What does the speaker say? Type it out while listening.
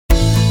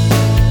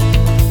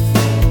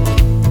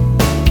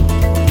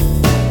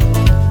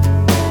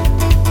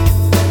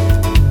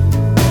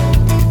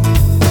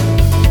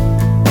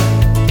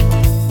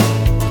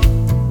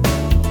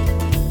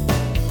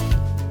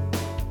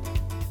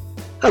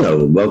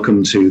Hello and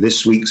welcome to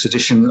this week's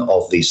edition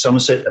of the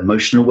Somerset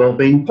Emotional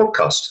Wellbeing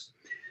Podcast.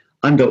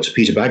 I'm Dr.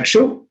 Peter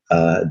Bagshaw,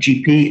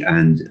 GP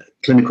and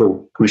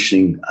clinical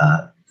commissioning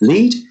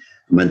lead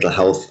for mental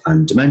health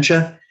and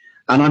dementia.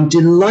 And I'm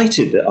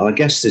delighted that our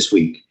guest this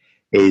week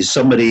is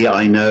somebody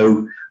I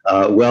know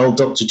well,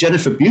 Dr.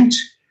 Jennifer Butte,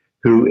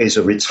 who is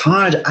a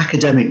retired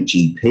academic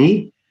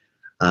GP.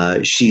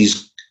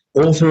 She's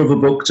author of a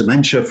book,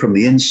 Dementia from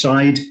the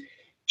Inside.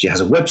 She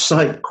has a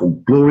website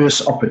called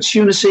Glorious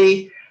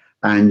Opportunity,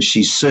 and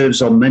she serves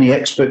on many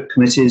expert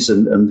committees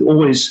and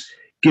always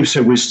gives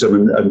her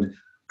wisdom and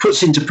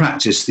puts into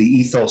practice the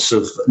ethos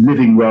of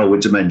living well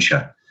with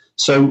dementia.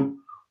 So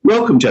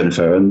welcome,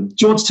 Jennifer. And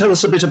do you want to tell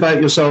us a bit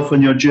about yourself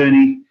and your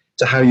journey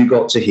to how you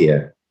got to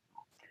here?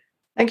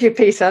 Thank you,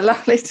 Peter.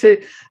 Lovely to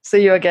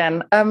see you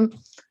again.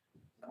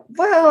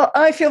 Well,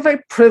 I feel very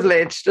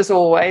privileged, as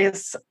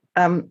always,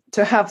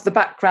 to have the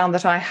background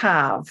that I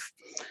have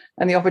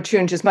and the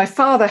opportunities. My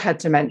father had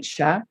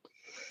dementia,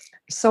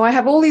 so I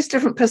have all these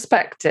different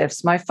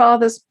perspectives. My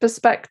father's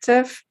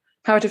perspective,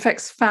 how it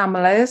affects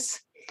families.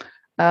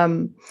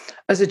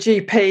 As a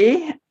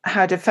GP,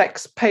 how it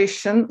affects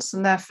patients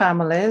and their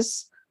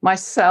families.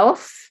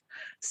 Myself,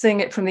 seeing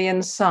it from the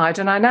inside.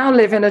 And I now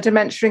live in a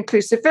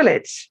dementia-inclusive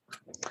village,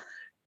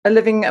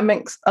 living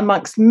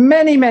amongst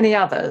many, many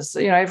others,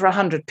 over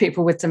 100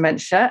 people with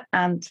dementia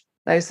and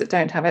those that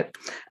don't have it.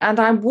 And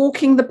I'm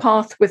walking the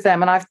path with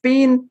them. And I've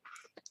been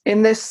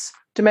in this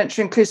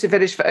dementia-inclusive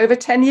village for over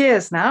 10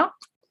 years now,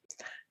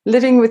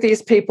 living with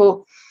these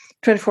people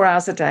 24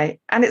 hours a day.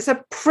 And it's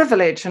a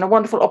privilege and a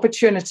wonderful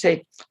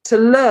opportunity to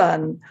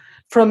learn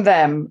from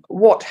them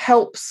what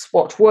helps,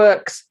 what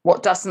works,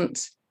 what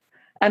doesn't,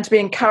 and to be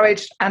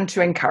encouraged and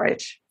to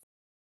encourage.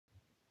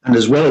 And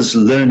as well as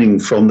learning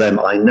from them,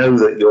 I know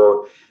that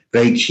you're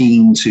very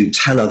keen to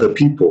tell other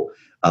people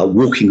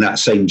walking that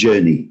same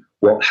journey,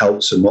 what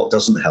helps and what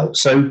doesn't help.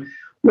 So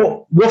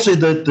what are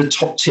the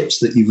top tips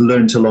that you've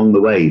learned along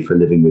the way for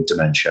living with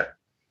dementia?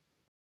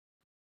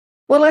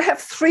 Well, I have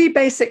three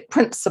basic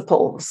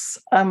principles,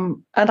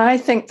 and I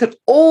think that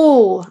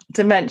all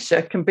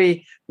dementia can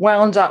be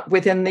wound up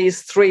within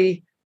these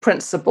three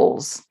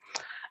principles.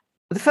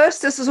 The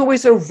first is there's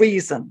always a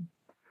reason.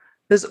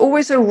 There's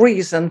always a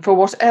reason for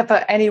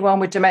whatever anyone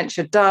with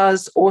dementia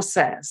does or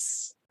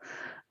says.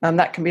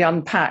 That can be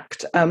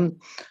unpacked,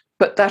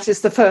 but that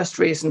is the first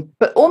reason.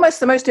 But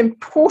almost the most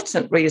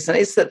important reason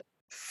is that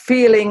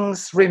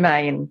feelings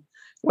remain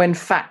when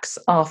facts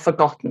are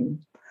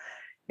forgotten.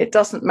 It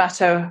doesn't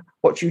matter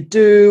what you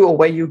do or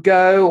where you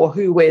go or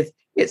who with.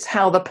 It's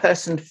how the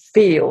person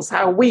feels,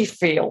 how we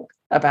feel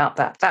about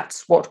that.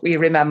 That's what we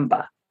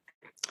remember.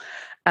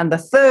 And the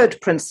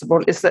third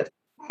principle is that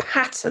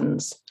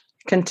patterns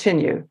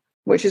continue,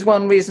 which is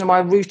one reason why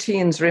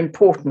routines are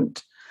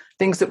important.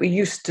 Things that we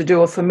used to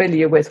do or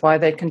familiar with, why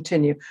they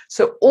continue.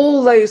 So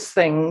all those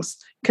things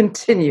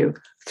continue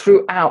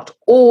throughout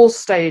all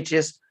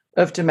stages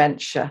of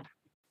dementia.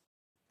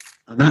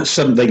 And that's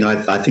something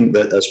I think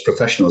that as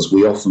professionals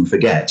we often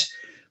forget.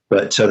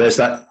 But there's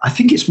that, I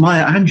think it's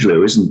Maya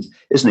Angelou, isn't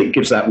it?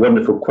 Gives that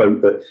wonderful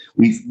quote that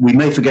we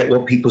may forget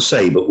what people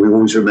say, but we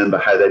always remember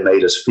how they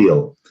made us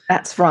feel.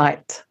 That's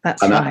right.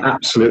 And that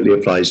absolutely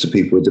applies to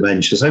people with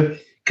dementia. So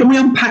can we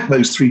unpack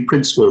those three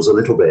principles a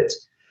little bit?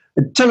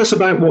 And tell us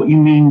about what you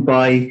mean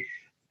by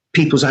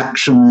people's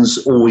actions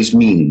always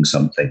meaning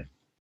something.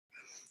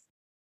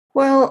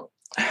 Well,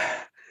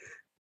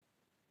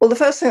 the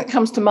first thing that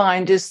comes to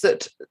mind is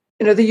that,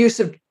 the use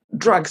of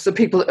drugs for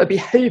people that are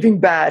behaving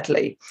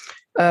badly.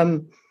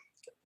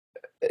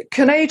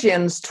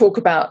 Canadians talk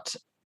about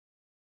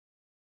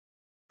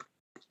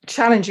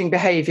challenging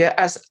behaviour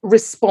as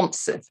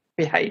responsive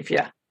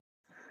behaviour,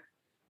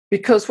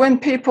 because when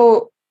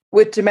people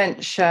with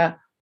dementia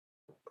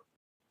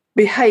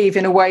behave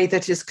in a way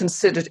that is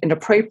considered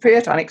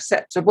inappropriate,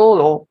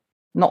 unacceptable, or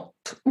not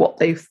what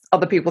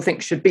other people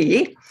think should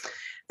be,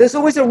 there's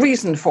always a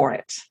reason for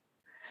it.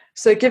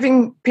 So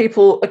giving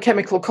people a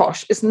chemical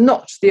cosh is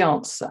not the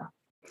answer.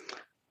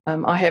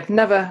 I have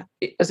never,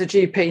 as a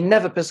GP,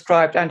 never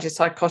prescribed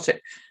antipsychotic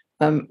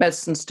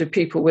medicines to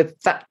people with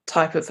that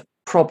type of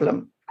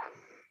problem.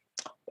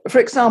 For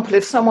example,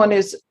 if someone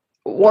is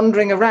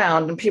wandering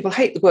around, and people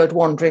hate the word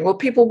wandering, well,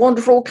 people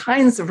wander for all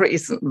kinds of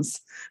reasons.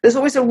 There's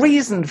always a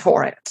reason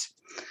for it.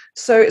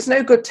 So it's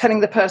no good telling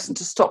the person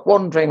to stop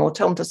wandering or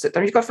tell them to sit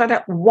down. You've got to find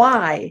out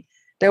why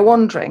they're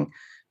wandering,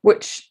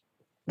 which,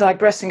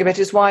 digressing a bit,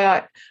 is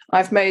why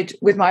I've made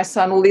with my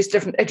son all these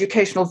different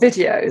educational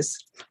videos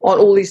on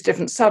all these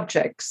different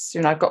subjects.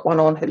 I've got one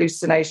on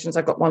hallucinations,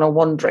 I've got one on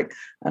wandering,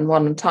 and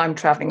one on time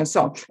traveling and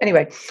so on.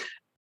 Anyway,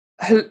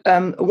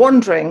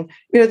 wandering,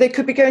 they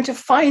could be going to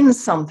find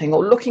something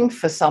or looking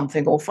for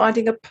something or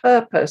finding a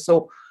purpose,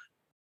 or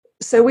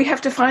so we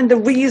have to find the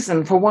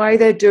reason for why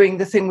they're doing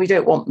the thing we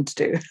don't want them to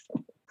do.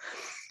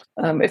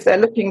 If they're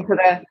looking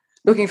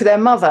for their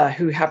mother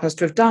who happens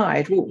to have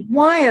died, well,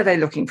 why are they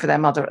looking for their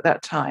mother at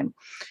that time?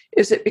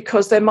 Is it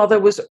because their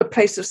mother was a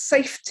place of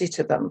safety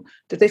to them?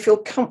 Did they feel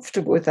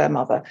comfortable with their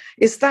mother?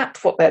 Is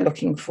that what they're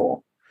looking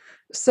for?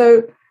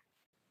 So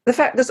the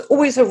fact there's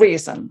always a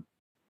reason.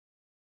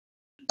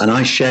 And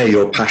I share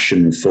your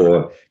passion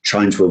for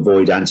trying to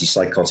avoid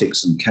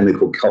antipsychotics and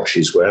chemical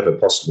koshes wherever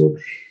possible.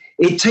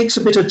 It takes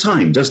a bit of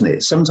time, doesn't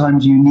it?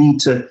 Sometimes you need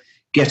to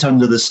get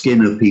under the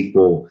skin of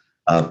people,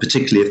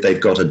 particularly if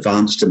they've got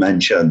advanced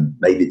dementia and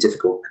maybe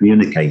difficult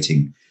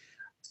communicating,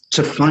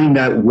 to find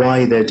out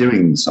why they're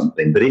doing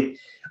something. But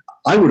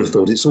I would have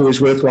thought it's always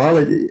worthwhile.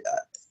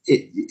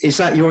 Is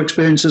that your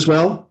experience as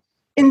well?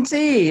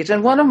 Indeed.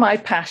 And one of my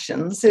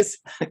passions is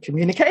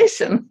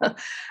communication.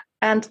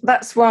 And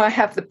that's why I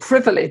have the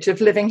privilege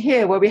of living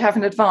here, where we have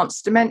an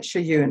advanced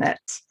dementia unit.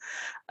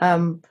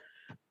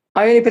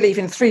 I only believe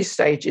in 3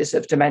 stages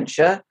of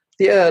dementia: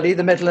 the early,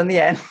 the middle, and the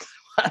end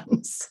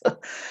ones.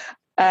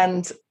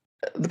 And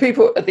the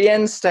people at the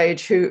end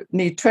stage who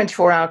need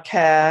 24-hour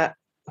care,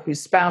 whose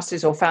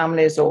spouses or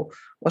families or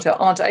whatever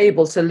aren't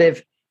able to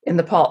live in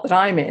the part that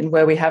I'm in,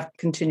 where we have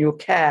continual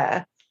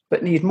care,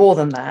 but need more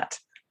than that,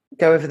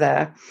 go over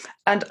there.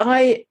 And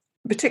I,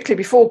 particularly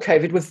before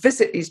COVID, would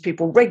visit these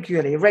people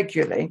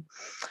regularly,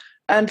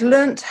 and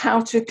learnt how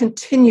to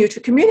continue to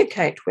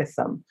communicate with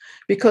them,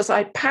 because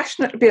I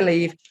passionately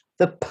believe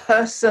the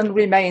person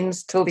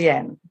remains till the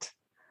end.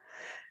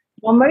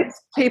 Well,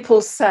 most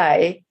people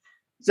say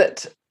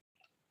that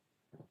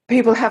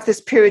people have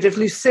this period of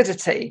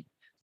lucidity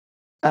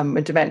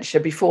in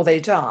dementia before they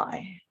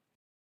die.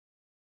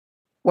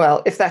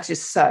 Well, if that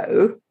is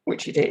so,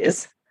 which it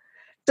is,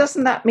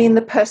 doesn't that mean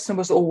the person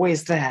was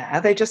always there?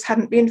 They just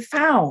hadn't been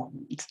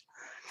found.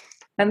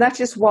 And that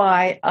is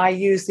why I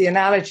use the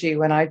analogy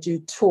when I do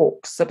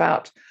talks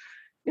about,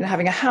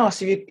 having a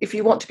house. If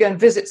you want to go and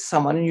visit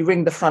someone and you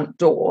ring the front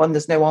door and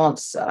there's no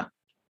answer,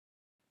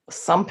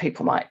 some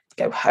people might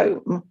go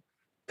home,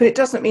 but it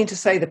doesn't mean to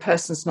say the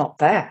person's not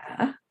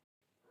there.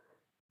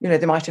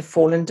 They might have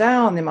fallen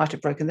down, they might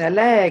have broken their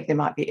leg, they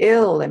might be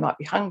ill, they might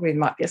be hungry, they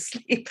might be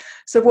asleep.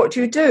 So what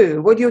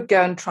do? Well, you'd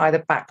go and try the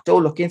back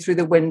door, look in through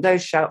the window,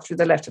 shout through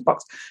the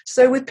letterbox.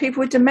 So with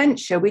people with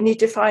dementia, we need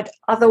to find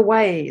other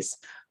ways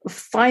of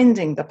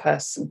finding the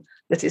person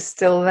that is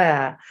still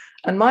there.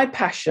 And my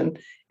passion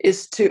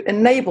is to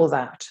enable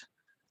that.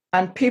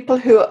 And people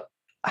who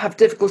have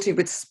difficulty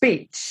with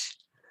speech,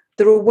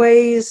 there are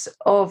ways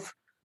of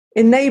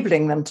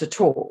enabling them to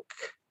talk.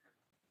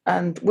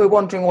 And we're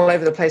wandering all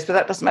over the place, but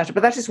that doesn't matter.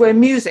 But that is where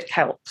music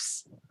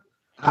helps.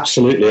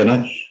 Absolutely.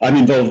 And I'm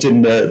involved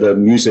in the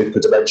Music for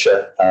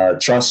Dementia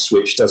Trust,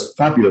 which does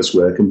fabulous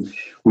work. And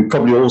we've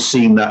probably all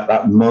seen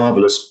that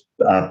marvellous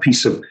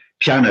piece of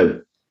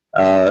piano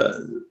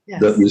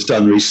that was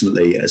done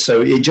recently.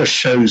 So it just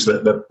shows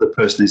that the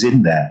person is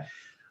in there.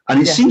 And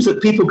it seems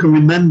that people can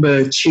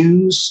remember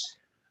tunes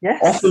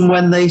often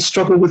when they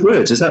struggle with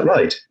words. Is that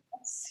right?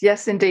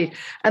 Yes, indeed.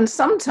 And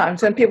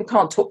sometimes when people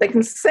can't talk, they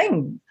can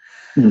sing.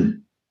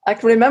 I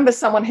can remember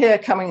someone here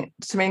coming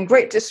to me in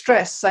great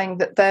distress, saying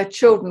that their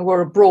children were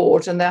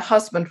abroad and their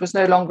husband was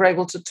no longer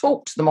able to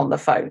talk to them on the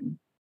phone.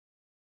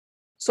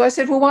 So I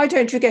said, well, why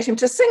don't you get him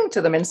to sing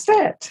to them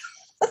instead?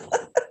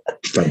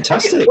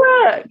 Fantastic. It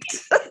worked.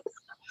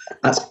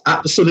 That's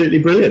absolutely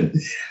brilliant.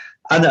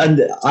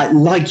 And I,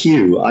 like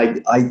you,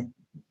 I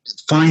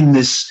find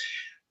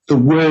the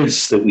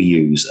words that we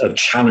use of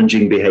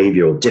challenging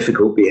behavior or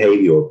difficult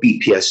behavior or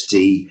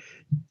BPSD,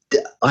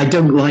 I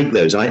don't like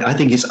those. I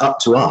think it's up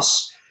to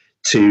us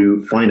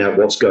to find out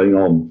what's going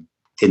on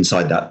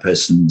inside that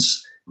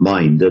person's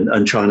mind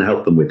and try and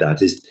help them with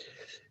that.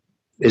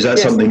 Is that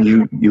something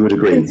you would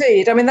agree?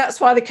 Indeed. I mean, that's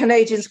why the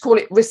Canadians call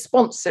it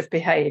responsive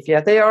behaviour.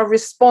 They are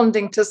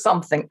responding to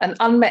something, an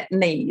unmet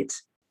need.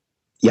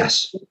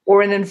 Yes.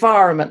 Or an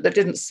environment that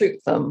didn't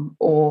suit them,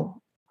 or,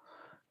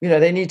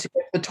 they need to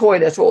go to the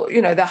toilet, or,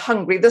 they're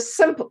hungry.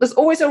 There's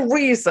always a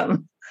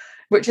reason,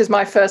 which is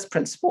my first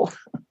principle.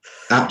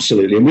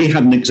 Absolutely. And we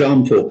had an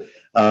example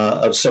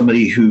of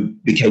somebody who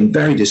became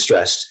very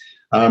distressed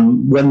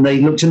when they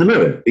looked in the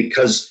mirror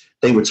because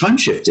they were time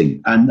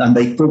shifting and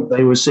they thought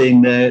they were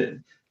seeing their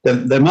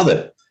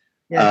mother,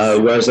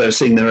 whereas they were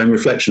seeing their own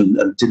reflection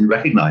and didn't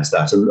recognize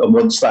that. And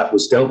once that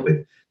was dealt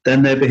with,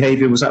 then their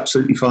behavior was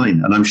absolutely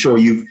fine. And I'm sure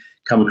you've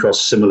come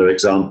across similar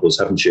examples,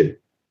 haven't you?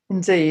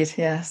 Indeed,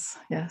 yes.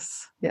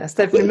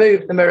 They've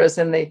removed the mirrors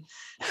in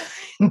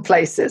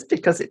places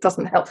because it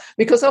doesn't help.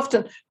 Because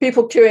often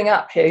people queuing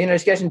up here,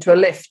 to get into a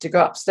lift to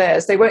go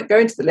upstairs, they won't go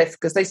into the lift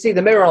because they see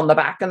the mirror on the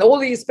back and all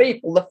these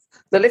people,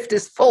 the lift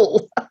is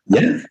full.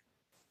 Yeah.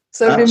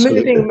 So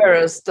absolutely. Removing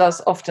mirrors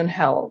does often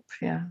help,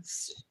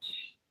 yes.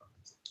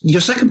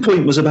 Your second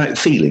point was about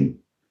feeling.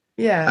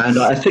 Yeah. And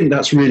I think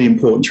that's really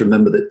important to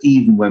remember that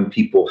even when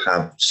people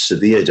have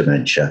severe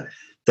dementia,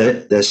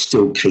 they're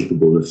still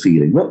capable of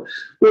feeling. What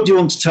do you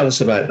want to tell us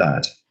about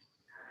that?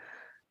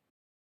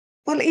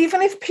 Well,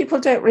 even if people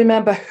don't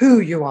remember who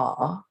you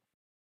are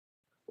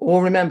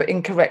or remember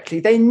incorrectly,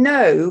 they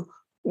know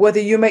whether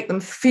you make them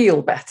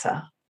feel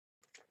better.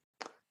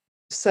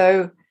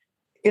 So,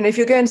 if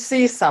you go and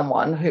see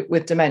someone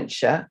with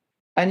dementia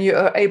and you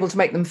are able to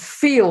make them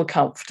feel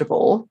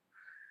comfortable,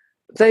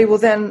 they will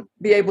then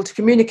be able to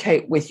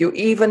communicate with you,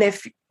 even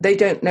if they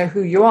don't know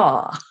who you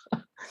are.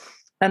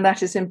 and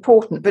that is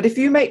important. But if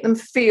you make them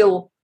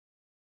feel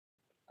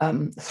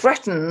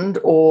threatened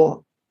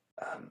or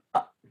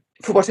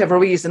for whatever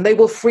reason, they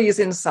will freeze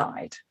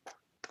inside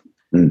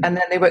and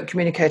then they won't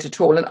communicate at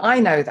all. And I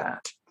know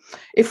that.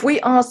 If we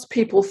ask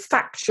people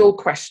factual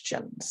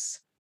questions,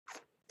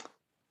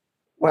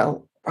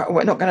 well,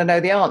 we're not going to know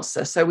the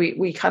answer. So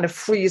we kind of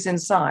freeze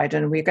inside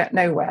and we get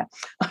nowhere.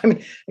 I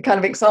mean, a kind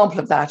of example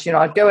of that,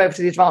 I'd go over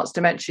to the advanced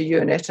dementia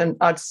unit and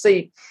I'd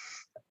see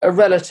a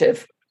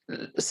relative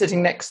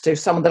sitting next to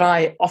someone that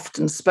I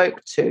often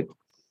spoke to.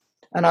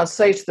 And I'd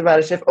say to the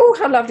relative, "Oh,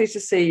 how lovely to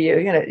see you.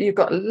 You've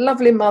got a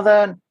lovely mother,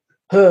 and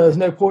there's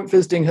no point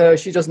visiting her.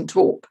 She doesn't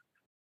talk."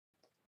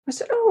 I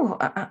said, "Oh,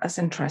 that's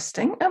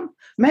interesting.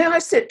 May I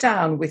sit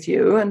down with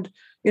you and,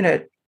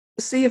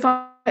 see if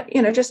I,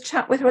 just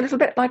chat with her a little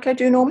bit like I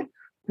do normally?"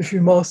 "If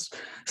you must."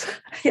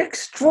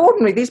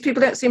 Extraordinary. These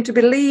people don't seem to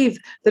believe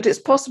that it's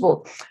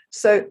possible.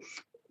 So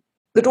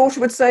the daughter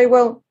would say,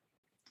 "Well,"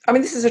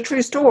 this is a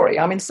true story.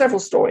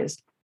 Several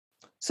stories.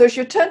 So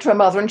she would turn to her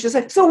mother and she'd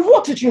say, "So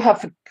what did you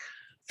have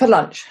for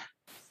lunch?"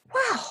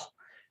 "Well,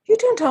 you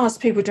don't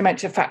ask people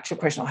dementia factual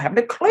questions. I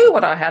haven't a clue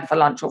what I had for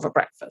lunch or for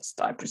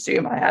breakfast. I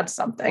presume I had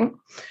something.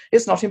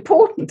 It's not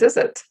important, is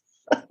it?"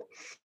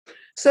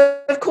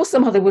 So, of course, the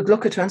mother would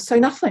look at her and say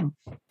nothing.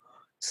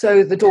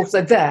 So the daughter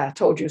said, "There,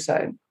 told you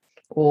so."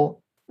 Or,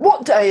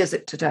 "What day is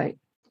it today?"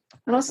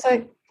 And I'll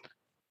say,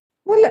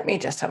 "Well, let me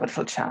just have a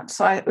little chat."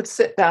 So I would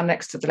sit down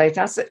next to the lady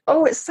and I'd say,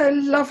 "Oh, it's so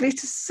lovely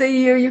to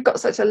see you. You've got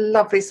such a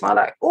lovely smile.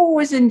 I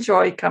always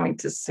enjoy coming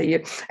to see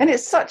you. And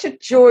it's such a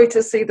joy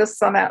to see the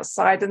sun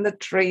outside and the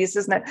trees,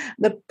 isn't it?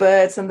 The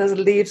birds and the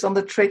leaves on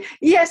the tree."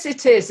 "Yes,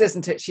 it is,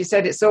 isn't it?" she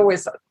said. "It's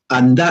always..."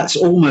 And that's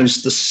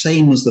almost the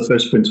same as the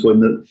first principle, in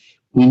that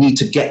we need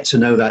to get to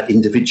know that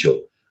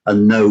individual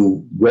and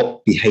know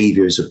what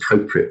behavior is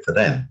appropriate for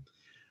them,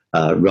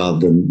 rather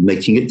than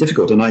making it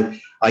difficult. And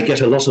I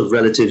get a lot of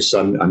relatives,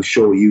 I'm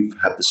sure you've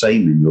had the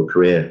same in your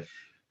career,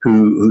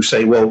 who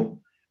say, "Well,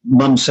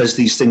 mum says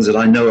these things that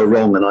I know are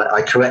wrong and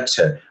I correct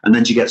her," and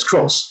then she gets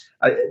cross,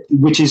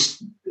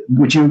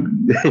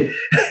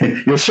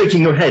 you're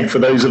shaking your head for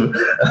those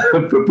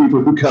for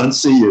people who can't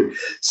see you.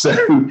 So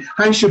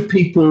how should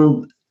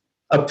people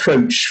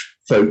approach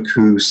folk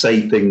who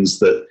say things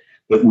that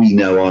we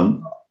know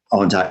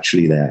aren't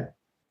actually there?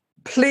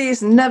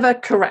 Please never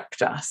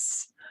correct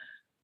us.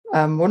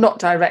 Well, not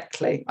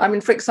directly.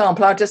 For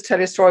example, I'll just tell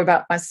you a story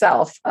about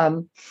myself.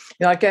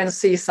 I'd go and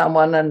see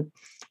someone and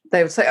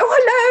they would say, "Oh,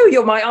 hello,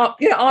 you're my aunt,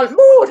 Aunt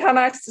Maud, how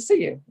nice to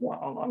see you."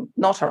 Well, I'm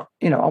not her,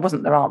 I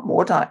wasn't their Aunt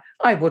Maud.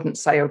 I wouldn't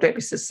say, "Oh, don't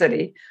be so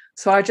silly."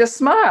 So I just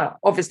smile.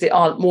 Obviously,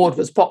 Aunt Maud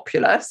was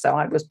popular, so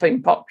I was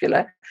being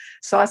popular.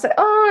 So I say,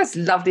 "Oh, it's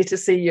lovely to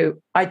see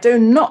you. I do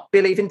not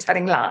believe in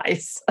telling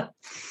lies."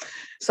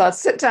 So I'd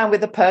sit down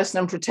with the person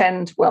and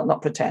pretend, well,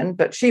 not pretend,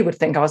 but she would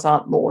think I was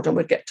Aunt Maud and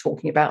would get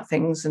talking about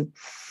things.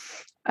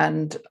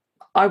 And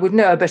I would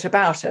know a bit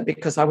about her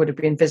because I would have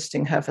been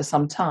visiting her for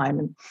some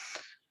time.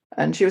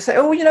 And she would say,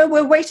 "Oh,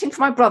 we're waiting for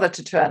my brother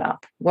to turn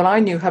up." Well, I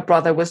knew her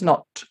brother was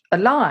not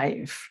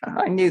alive.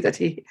 I knew that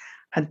he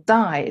had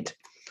died.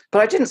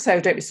 But I didn't say,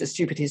 "Oh, don't be so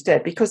stupid, he's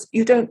dead," because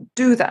you don't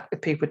do that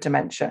with people with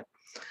dementia.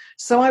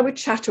 So I would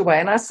chat away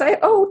and I'd say,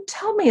 "Oh,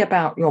 tell me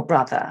about your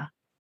brother.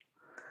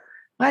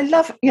 I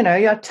love,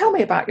 tell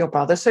me about your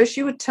brother." So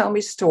she would tell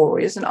me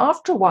stories. And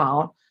after a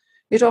while,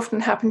 it often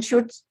happened, she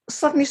would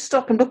suddenly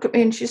stop and look at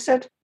me and she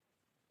said,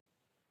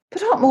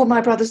 "But Aunt Maud,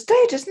 my brother's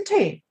dead, isn't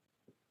he?"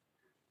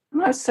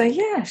 And I would say,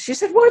 "Yeah." She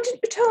said, "Why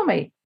didn't you tell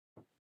me?"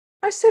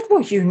 I said,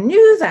 "Well, you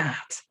knew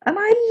that. And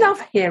I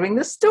love hearing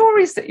the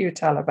stories that you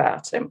tell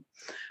about him."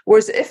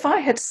 Whereas if I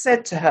had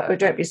said to her, "Oh,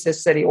 don't be so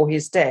silly," or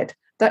 "He's dead,"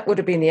 that would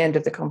have been the end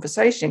of the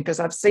conversation because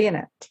I've seen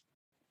it.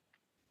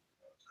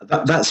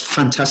 That's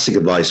fantastic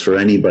advice for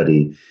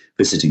anybody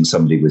visiting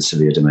somebody with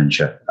severe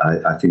dementia.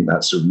 I think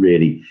that's a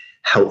really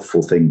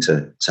helpful thing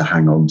to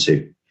hang on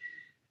to.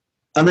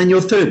 And then your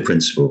third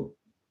principle.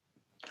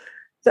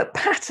 That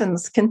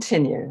patterns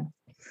continue.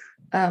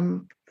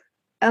 And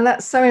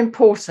that's so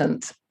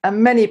important.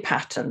 And many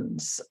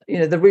patterns,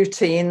 the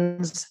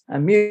routines,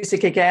 and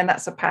music again,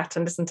 that's a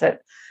pattern, isn't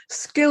it?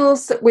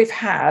 Skills that we've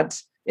had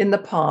in the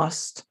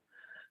past.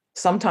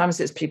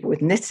 Sometimes it's people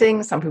with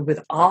knitting, some people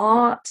with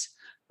art,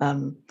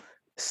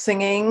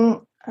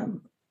 singing,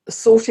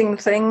 sorting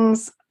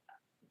things,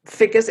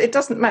 figures. It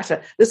doesn't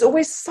matter. There's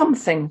always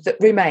something that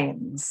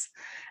remains.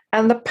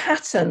 And the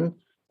pattern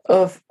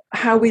of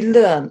how we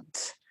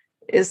learnt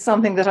is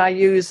something that I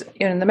use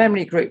in the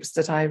memory groups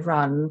that I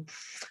run.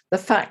 The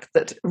fact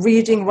that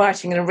reading,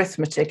 writing, and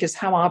arithmetic is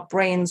how our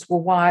brains were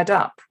wired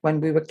up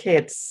when we were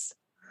kids.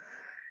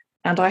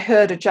 And I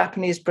heard a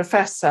Japanese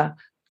professor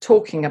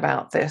talking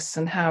about this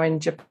and how in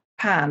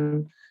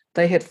Japan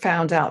they had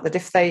found out that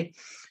if they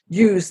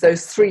use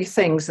those three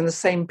things in the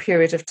same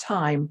period of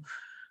time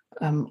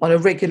on a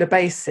regular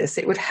basis,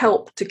 it would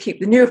help to keep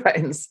the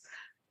neurons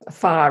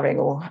firing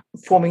or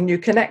forming new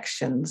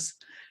connections,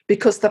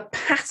 because the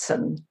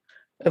pattern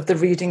of the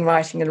reading,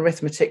 writing, and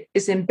arithmetic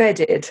is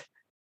embedded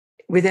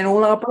within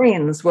all our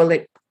brains. Well,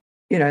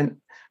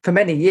 for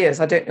many years.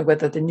 I don't know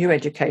whether the new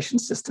education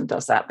system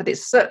does that, but it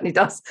certainly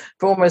does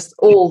for almost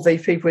all the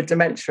people with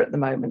dementia at the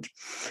moment.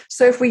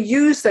 So if we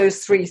use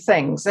those three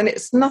things, and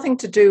it's nothing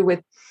to do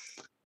with,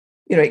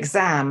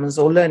 exams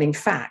or learning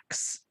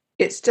facts,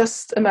 it's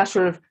just a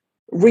matter of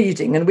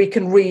reading, and we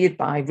can read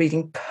by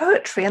reading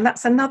poetry, and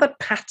that's another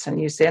pattern,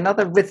 you see,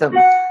 another rhythm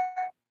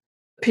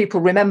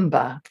people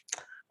remember.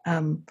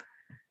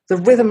 The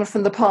rhythm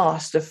from the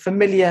past of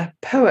familiar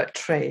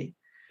poetry.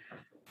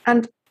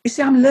 And you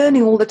see, I'm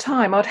learning all the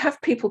time. I'd have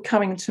people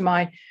coming to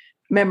my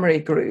memory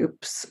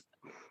groups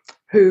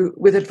who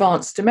with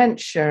advanced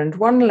dementia, and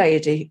one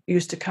lady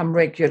used to come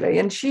regularly,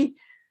 and she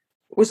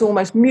was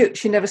almost mute.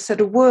 She never said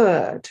a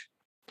word.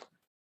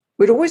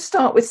 We'd always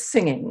start with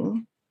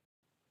singing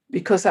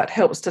because that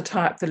helps to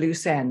tie up the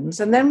loose ends.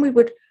 And then we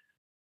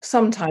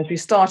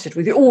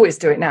always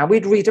do it now,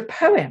 we'd read a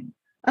poem.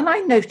 And I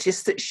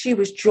noticed that she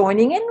was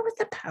joining in with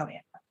the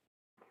poem.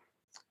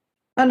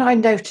 And I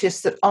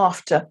noticed that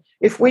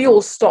if we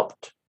all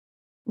stopped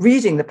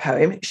reading the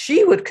poem,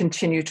 she would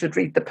continue to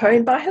read the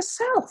poem by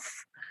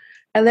herself.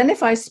 And then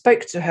if I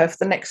spoke to her for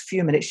the next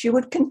few minutes, she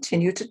would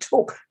continue to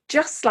talk,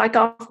 just like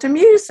after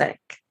music.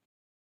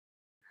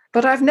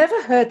 But I've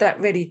never heard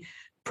that really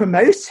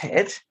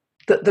promoted,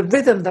 that the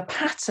rhythm, the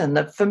pattern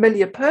of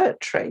familiar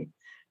poetry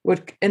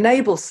would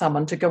enable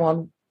someone to go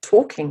on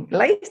talking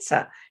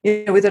later,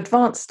 with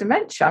advanced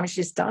dementia. I mean,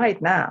 she's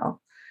died now.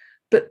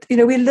 But,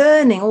 we're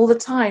learning all the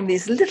time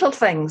these little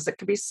things that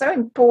can be so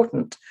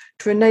important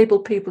to enable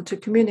people to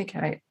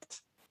communicate.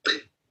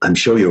 I'm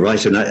sure you're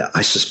right. And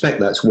I suspect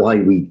that's why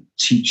we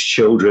teach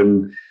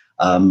children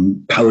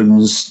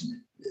poems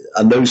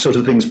and those sort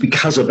of things,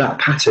 because of that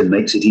pattern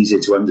makes it easier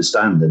to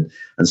understand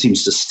and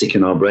seems to stick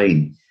in our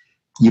brain.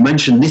 You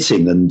mentioned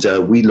knitting, and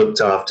we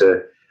looked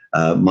after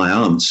my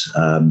aunt,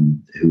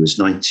 who was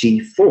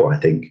 94, I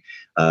think,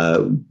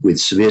 with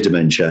severe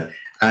dementia,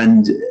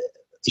 and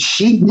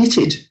she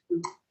knitted,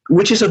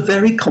 which is a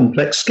very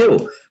complex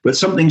skill, but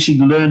something she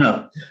learned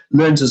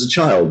as a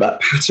child,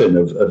 that pattern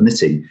of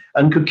knitting,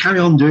 and could carry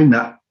on doing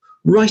that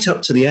right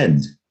up to the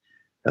end.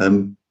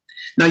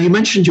 Now, you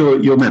mentioned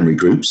your memory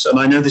groups, and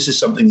I know this is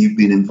something you've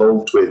been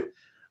involved with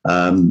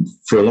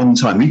for a long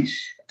time.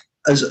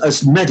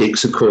 As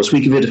medics, of course,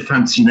 we give it a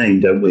fancy name,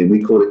 don't we?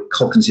 We call it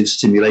cognitive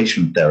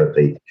stimulation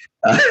therapy,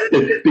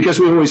 because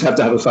we always have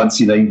to have a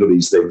fancy name for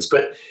these things.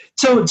 But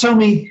tell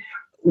me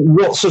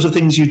what sort of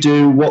things you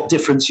do, what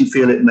difference you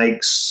feel it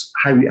makes,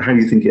 how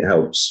you think it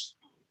helps.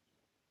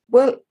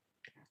 Well,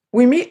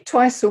 we meet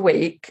twice a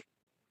week.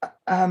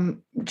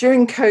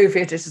 During COVID,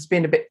 it has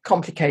been a bit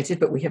complicated,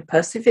 but we have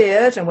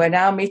persevered, and we're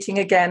now meeting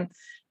again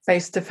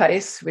face to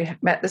face. We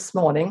have met this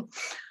morning.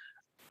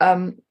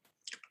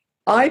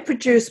 I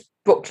produce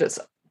booklets.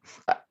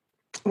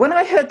 When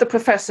I heard the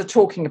professor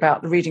talking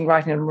about the reading,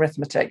 writing, and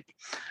arithmetic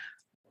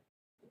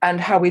and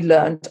how we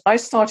learned, I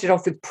started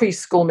off with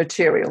preschool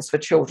materials for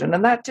children,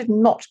 and that did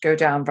not go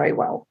down very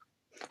well.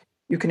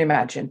 You can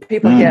imagine.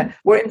 People here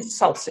were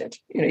insulted,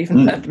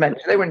 even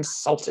dementia, they were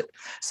insulted.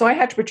 So I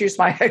had to produce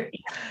my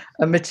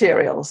own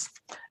materials.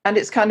 And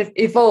it's kind of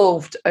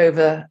evolved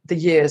over the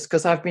years,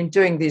 because I've been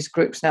doing these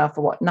groups now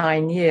for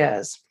 9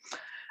 years.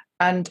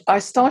 And I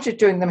started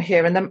doing them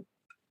here, and then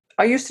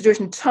I used to do it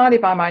entirely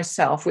by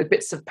myself with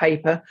bits of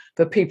paper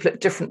for people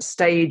at different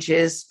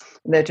stages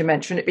in their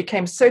dementia. And it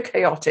became so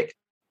chaotic,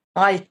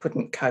 I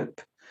couldn't cope.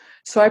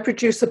 So I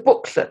produced a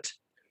booklet.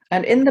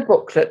 And in the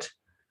booklet,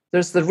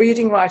 there's the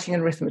reading, writing,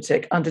 and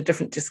arithmetic under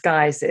different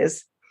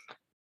disguises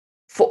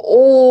for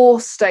all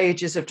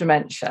stages of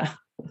dementia.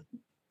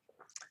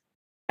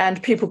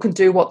 And people can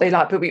do what they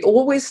like. But we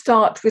always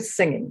start with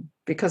singing,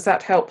 because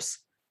that helps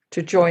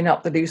to join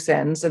up the loose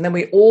ends. And then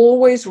we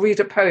always read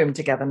a poem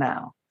together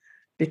now,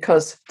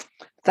 because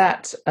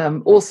that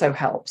also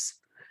helps.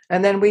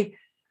 And then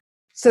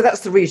so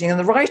that's the reading. And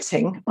the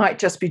writing might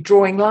just be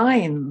drawing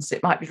lines.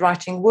 It might be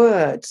writing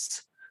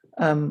words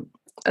and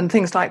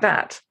things like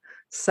that.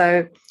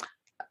 So,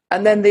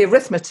 and then the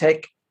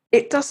arithmetic,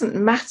 it doesn't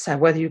matter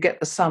whether you get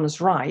the sums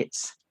right.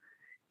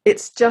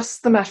 It's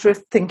just the matter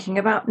of thinking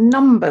about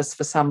numbers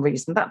for some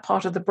reason, that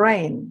part of the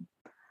brain.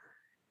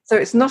 So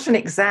it's not an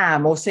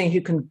exam or seeing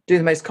who can do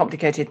the most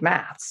complicated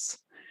maths.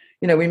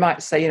 We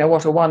might say,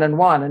 what are 1 and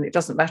 1, and it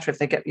doesn't matter if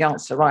they get the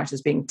answer right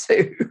as being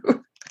 2.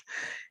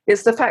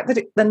 It's the fact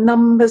that the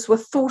numbers were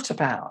thought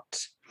about.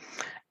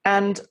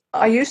 And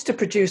I used to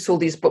produce all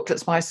these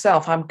booklets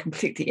myself. I'm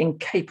completely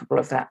incapable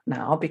of that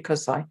now,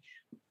 because I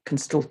can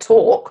still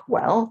talk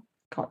well,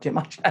 can't do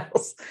much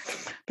else,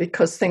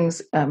 because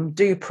things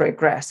do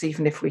progress,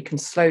 even if we can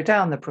slow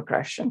down the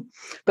progression.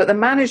 But the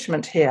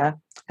management here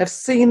have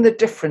seen the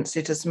difference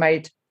it has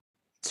made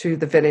to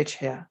the village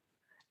here.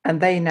 And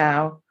they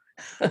now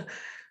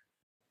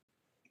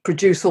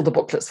produce all the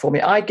booklets for me.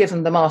 I give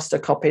them the master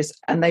copies,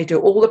 and they do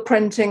all the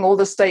printing, all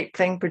the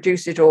stapling,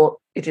 produce it all.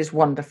 It is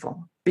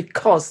wonderful,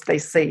 because they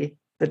see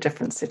the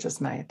difference it has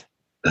made.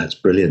 That's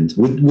brilliant.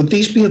 Would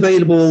these be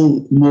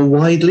available more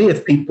widely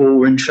if people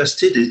were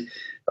interested,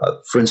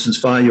 for instance,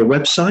 via your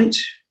website?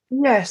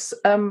 Yes.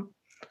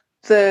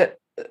 The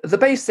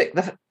basic,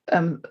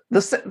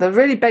 the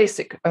really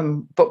basic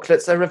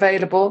booklets are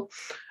available.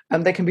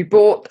 They can be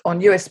bought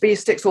on USB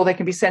sticks or they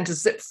can be sent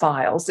as zip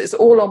files. It's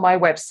all on my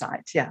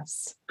website,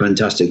 yes.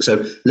 Fantastic.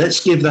 So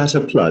let's give that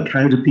a plug.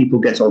 How do people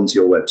get onto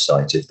your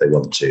website if they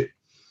want to?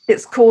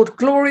 It's called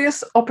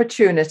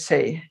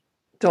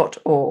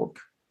gloriousopportunity.org.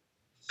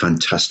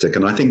 Fantastic.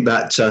 And I think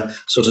that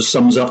sort of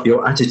sums up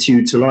your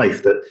attitude to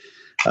life, that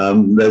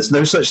there's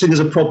no such thing as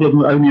a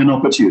problem, only an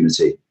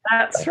opportunity.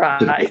 That's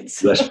right.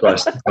 Bless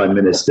Christ, Prime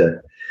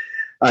Minister.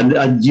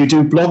 And you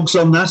do blogs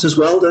on that as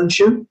well, don't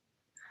you?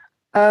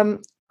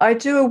 I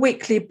do a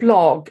weekly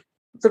blog.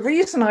 The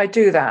reason I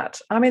do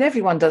that, I mean,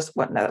 everyone does.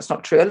 Well, no, that's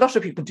not true. A lot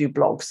of people do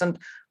blogs, and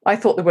I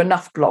thought there were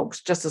enough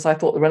blogs, just as I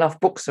thought there were enough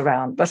books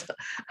around, but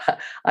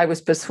I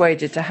was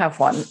persuaded to have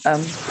one.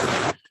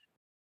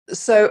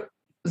 So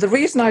the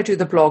reason I do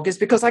the blog is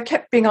because I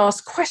kept being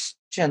asked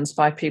questions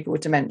by people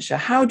with dementia.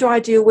 How do I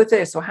deal with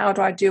this, or how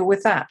do I deal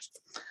with that?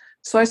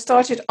 So I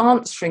started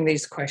answering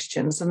these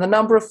questions, and the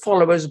number of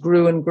followers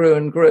grew and grew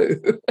and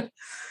grew.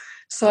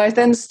 So I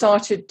then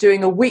started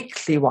doing a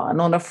weekly one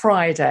on a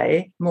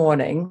Friday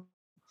morning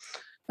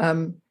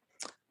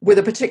with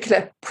a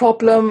particular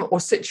problem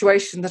or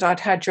situation that I'd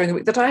had during the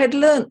week that I had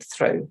learnt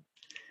through,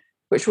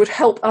 which would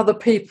help other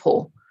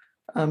people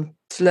to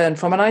learn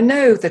from. And I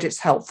know that it's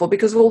helpful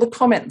because of all the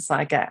comments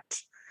I get.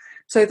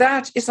 So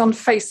that is on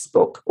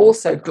Facebook,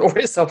 also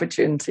Glorious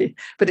Opportunity,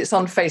 but it's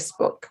on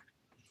Facebook.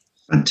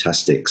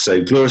 Fantastic.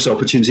 So Glorious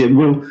Opportunity, and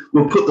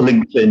we'll put the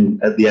link in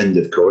at the end,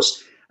 of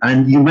course.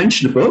 And you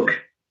mentioned a book.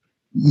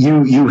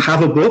 You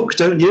have a book,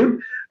 don't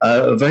you?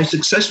 A very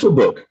successful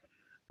book,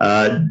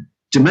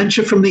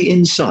 Dementia from the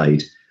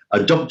Inside,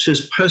 a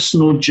doctor's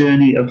personal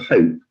journey of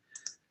hope.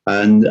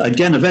 And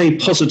again, a very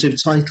positive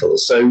title.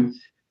 So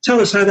tell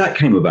us how that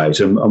came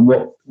about, and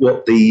what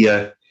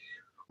you're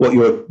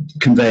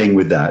conveying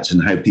with that,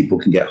 and how people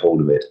can get hold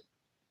of it.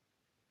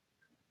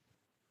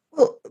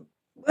 Well,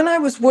 when I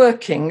was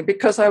working,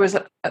 because I was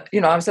a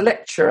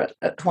lecturer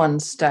at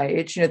one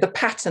stage, the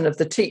pattern of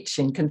the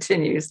teaching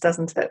continues,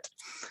 doesn't it?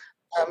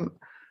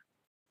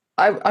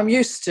 I'm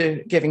used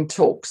to giving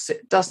talks.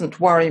 It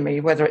doesn't worry me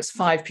whether it's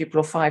 5 people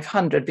or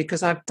 500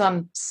 because I've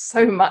done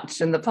so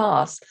much in the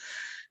past.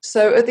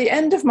 So at the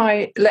end of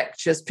my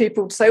lectures,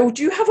 people would say, "Oh,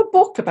 do you have a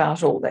book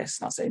about all this?"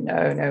 And I'll say,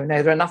 no,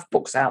 there are enough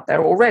books out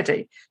there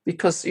already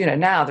because,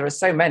 now there are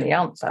so many,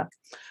 aren't there?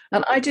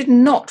 And I did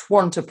not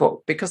want a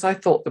book because I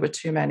thought there were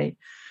too many.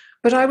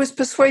 But I was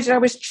persuaded, I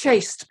was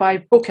chased by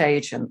book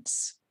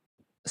agents,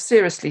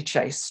 seriously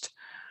chased.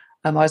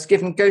 I was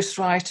given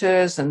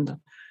ghostwriters, and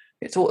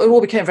it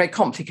all became very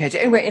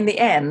complicated. Anyway, in the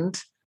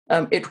end,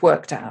 it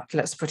worked out,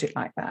 let's put it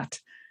like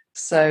that.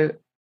 So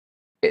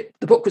the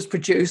book was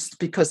produced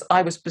because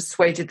I was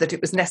persuaded that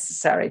it was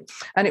necessary.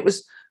 And it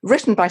was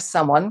written by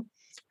someone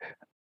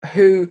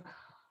who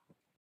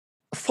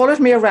followed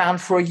me around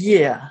for a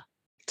year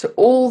to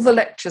all the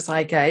lectures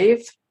I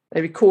gave.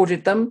 They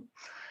recorded them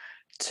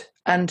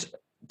and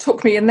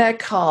took me in their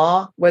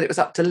car, whether it was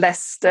up to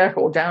Leicester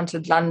or down to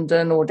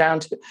London or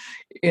down to,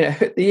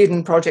 the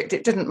Eden Project.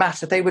 It didn't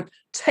matter. They would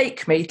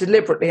take me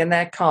deliberately in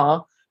their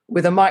car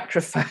with a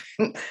microphone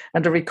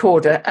and a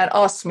recorder and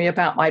ask me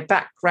about my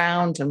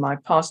background and my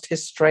past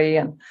history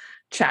and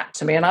chat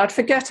to me. And I'd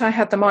forget I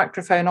had the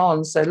microphone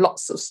on, so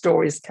lots of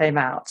stories came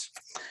out.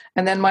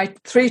 And then my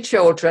 3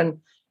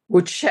 children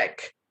would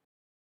check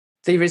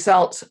the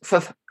results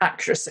for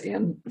accuracy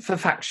and for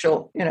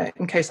factual,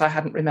 in case I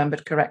hadn't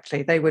remembered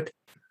correctly. They would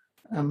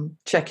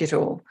check it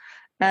all.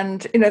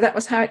 And, that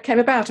was how it came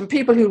about. And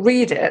people who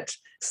read it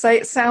say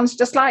it sounds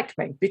just like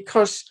me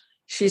because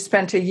she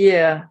spent a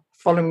year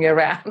following me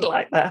around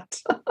like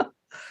that.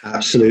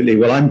 Absolutely.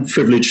 Well, I'm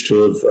privileged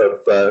to have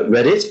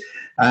read it,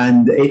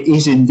 and it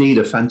is indeed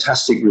a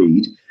fantastic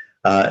read.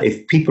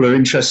 If people are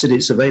interested,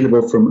 it's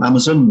available from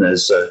Amazon.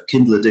 There's a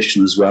Kindle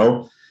edition as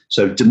well.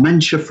 So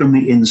Dementia from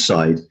the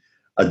Inside,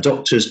 a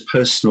doctor's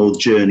personal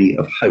journey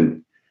of hope.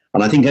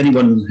 And I think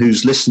anyone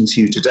who's listened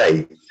to you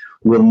today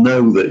will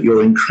know that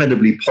you're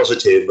incredibly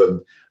positive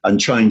and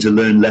trying to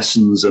learn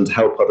lessons and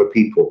help other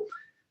people.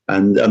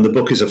 And the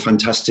book is a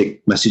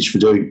fantastic method for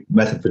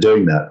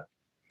doing that.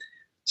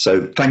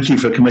 So thank you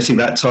for committing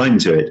that time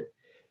to it.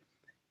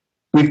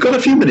 We've got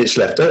a few minutes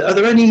left. Are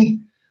there any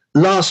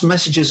last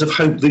messages of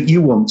hope that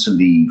you want to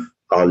leave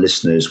our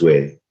listeners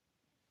with?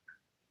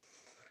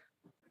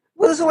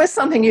 Well, there's always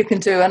something you can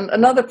do. And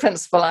another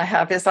principle I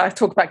have is I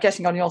talk about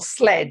getting on your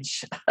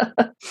sledge.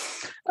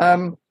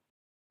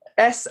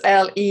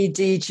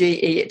 SLEDGE.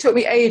 It took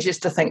me ages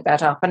to think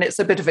that up, and it's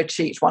a bit of a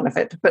cheat, one of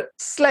it. But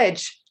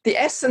sledge, the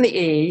S and the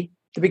E,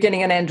 the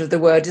beginning and end of the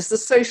word, is the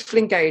social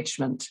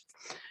engagement.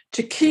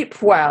 To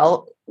keep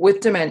well with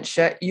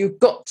dementia, you've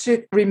got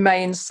to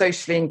remain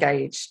socially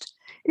engaged.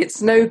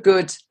 It's no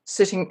good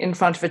sitting in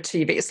front of a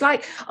TV. It's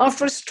like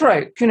after a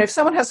stroke. If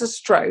someone has a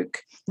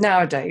stroke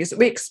nowadays,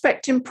 we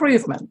expect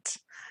improvement.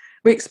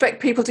 We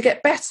expect people to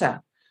get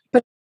better.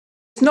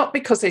 It's not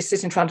because they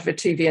sit in front of a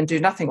TV and do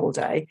nothing all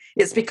day.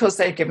 It's because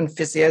they're given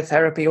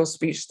physiotherapy or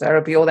speech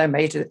therapy, or they're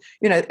made to,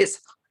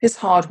 it's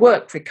hard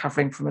work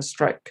recovering from a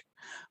stroke.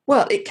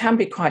 Well, it can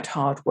be quite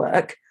hard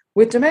work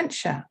with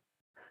dementia.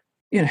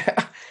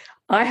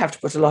 I have to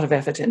put a lot of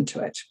effort into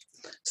it.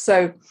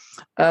 So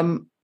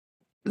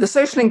the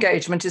social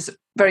engagement is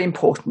very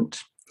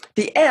important.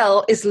 The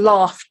L is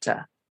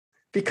laughter,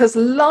 because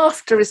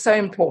laughter is so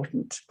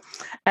important.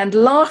 And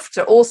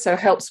laughter also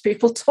helps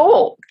people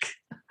talk.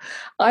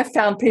 I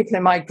found people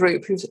in my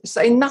group who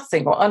say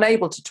nothing or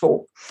unable to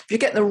talk. If you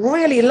get them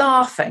really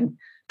laughing,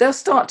 they'll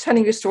start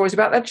telling you stories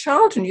about their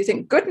childhood, and you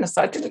think, goodness,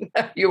 I didn't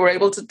know you were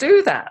able to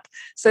do that.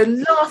 So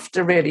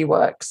laughter really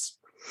works.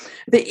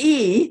 The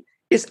E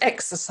is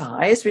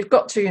exercise. We've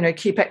got to,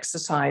 keep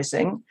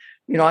exercising.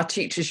 Our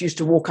teachers used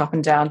to walk up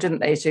and down, didn't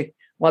they,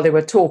 while they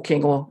were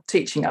talking or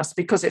teaching us,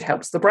 because it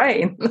helps the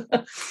brain.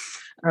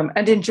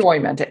 And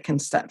enjoyment, it can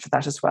stand for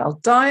that as well.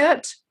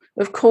 Diet,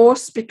 of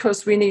course,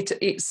 because we need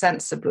to eat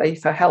sensibly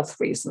for health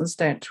reasons,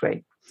 don't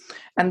we?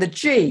 And the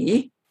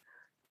G,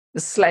 the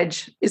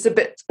sledge, is a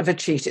bit of a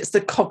cheat. It's the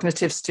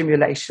cognitive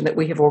stimulation that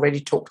we have already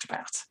talked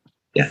about.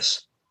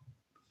 Yes.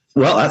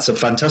 Well, that's a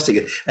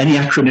fantastic. Any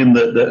acronym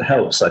that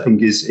helps, I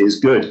think, is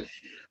good.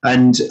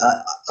 And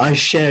I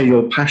share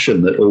your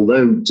passion that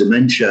although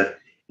dementia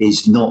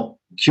is not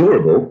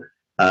curable,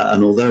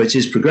 and although it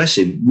is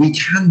progressive, we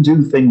can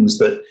do things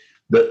that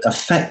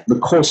affect the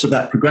course of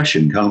that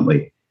progression, can't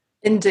we?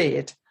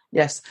 Indeed,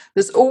 yes.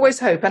 There's always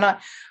hope. And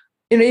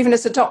even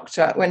as a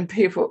doctor, when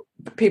people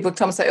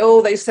come and say,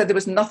 oh, they said there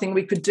was nothing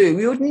we could do,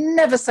 we would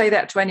never say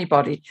that to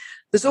anybody.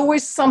 There's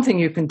always something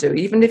you can do,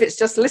 even if it's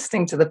just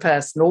listening to the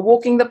person or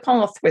walking the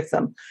path with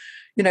them.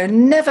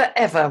 Never,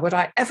 ever would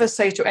I ever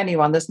say to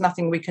anyone, there's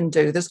nothing we can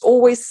do. There's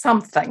always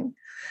something,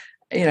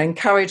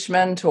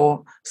 encouragement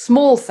or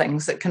small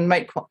things that can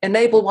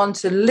enable one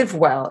to live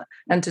well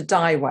and to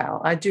die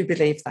well. I do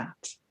believe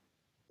that.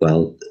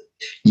 Well,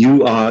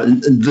 you are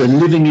the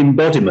living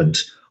embodiment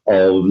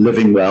of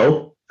living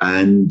well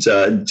and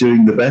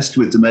doing the best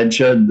with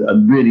dementia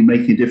and really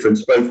making a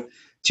difference both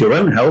to your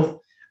own health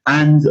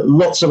and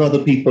lots of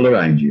other people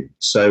around you.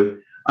 So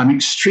I'm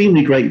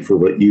extremely grateful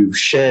that you've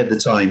shared the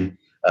time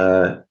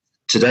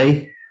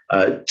today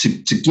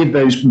to give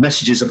those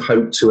messages of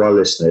hope to our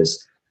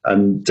listeners.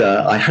 And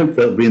I hope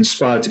they'll be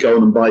inspired to go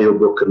on and buy your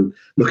book and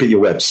look at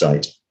your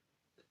website.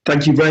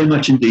 Thank you very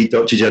much indeed,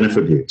 Dr.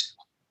 Jennifer Butte.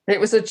 It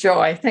was a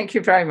joy. Thank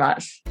you very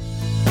much.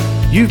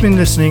 You've been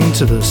listening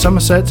to the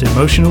Somerset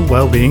Emotional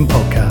Wellbeing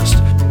Podcast,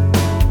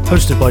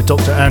 hosted by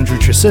Dr. Andrew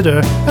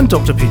Tresidder and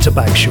Dr. Peter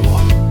Bagshaw.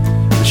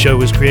 The show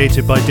was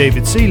created by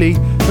David Seeley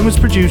and was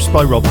produced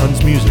by Rob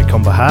Hunt's Music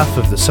on behalf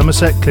of the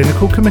Somerset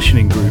Clinical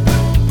Commissioning Group.